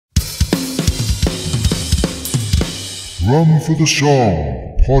Drum for the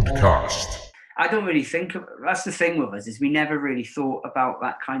Song podcast. I don't really think of, that's the thing with us, is we never really thought about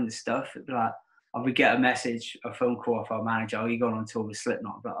that kind of stuff. It'd be like, oh, we get a message, a phone call off our manager, oh, you're going on tour with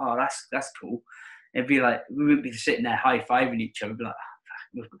Slipknot. But oh, that's cool. It'd be like, we wouldn't be sitting there high-fiving each other, be like,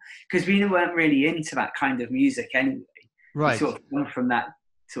 because we weren't really into that kind of music anyway. Right. We sort of come from that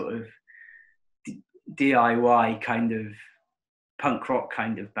sort of DIY kind of punk rock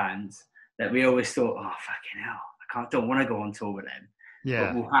kind of bands that we always thought, oh, fucking hell, don't want to go on tour with them. Yeah.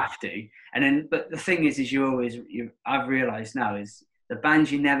 But we'll have to. And then, but the thing is I've realised now is the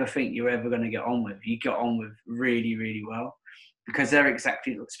bands you never think you're ever going to get on with, you get on with really, really well, because they're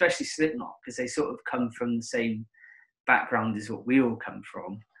exactly, especially Slipknot, because they sort of come from the same background as what we all come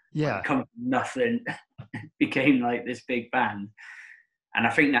from. Yeah. Like, come from nothing, became like this big band. And I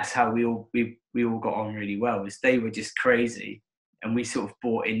think that's how we all got on really well, is they were just crazy. And we sort of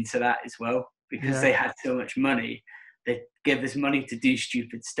bought into that as well, because they had so much money. They'd give us money to do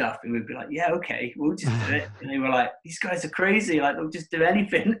stupid stuff, and we'd be like, yeah, okay, we'll just do it. And they were like, these guys are crazy, like they'll just do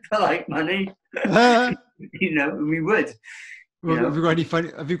anything for like money. You know, and we would. Well, have you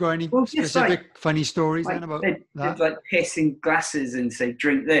got any specific funny stories then about that? They'd like piss in glasses and say,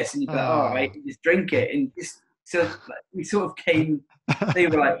 drink this, and you'd be like, all right, just drink it. And just so like, we sort of came, they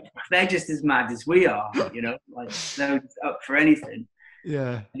were like, they're just as mad as we are, you know, like they're up for anything.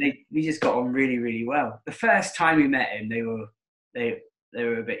 Yeah. And we just got on really, really well. The first time we met him, they were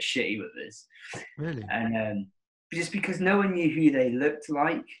a bit shitty with us. Really? And just because no one knew who they looked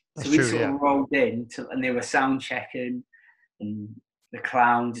like. That's so we true, sort of rolled in and they were sound checking, and the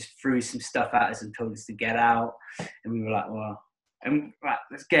clown just threw some stuff at us and told us to get out. And we were like, well, and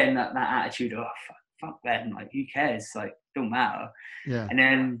let's get in that attitude of, oh, fuck them, like who cares? Like, don't matter. Yeah. And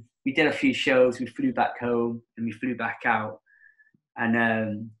then we did a few shows, we flew back home and we flew back out. And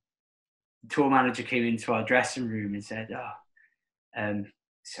the tour manager came into our dressing room and said, so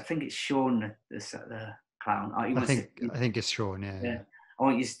I think it's Sean, the clown. I think it's Sean, yeah.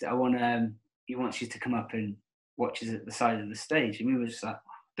 He wants you to come up and watch us at the side of the stage. And we were just like, I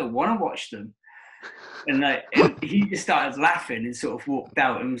don't want to watch them. And he just started laughing and sort of walked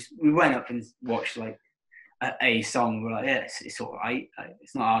out. And we went up and watched like a song. We're like, yeah, it's all right. Like,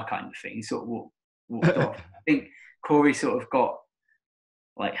 it's not our kind of thing. He sort of walked off. I think Corey sort of got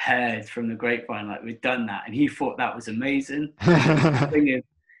like heard from the grapevine, like we'd done that, and he thought that was amazing.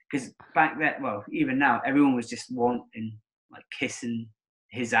 Because back then, well, even now, everyone was just wanting, like, kissing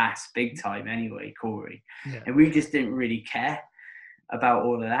his ass big time anyway, Corey. Yeah. And we just didn't really care about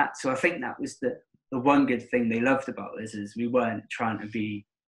all of that. So I think that was the one good thing they loved about us, is we weren't trying to be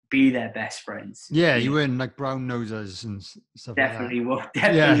their best friends. Yeah, you weren't like brown nosers and stuff definitely like that.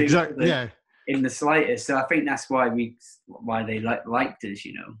 Definitely. Yeah, exactly. Yeah. In the slightest. So I think that's why they liked us,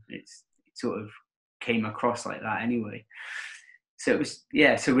 you know. It sort of came across like that anyway. So it was,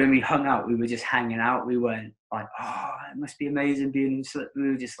 so when we hung out, we were just hanging out. We weren't like, oh, it must be amazing being in Slipknot. We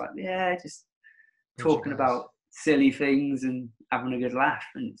were just like, just talking about silly things and having a good laugh.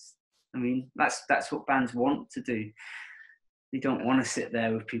 And that's what bands want to do. They don't want to sit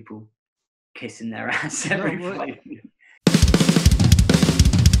there with people kissing their ass every 5 minutes.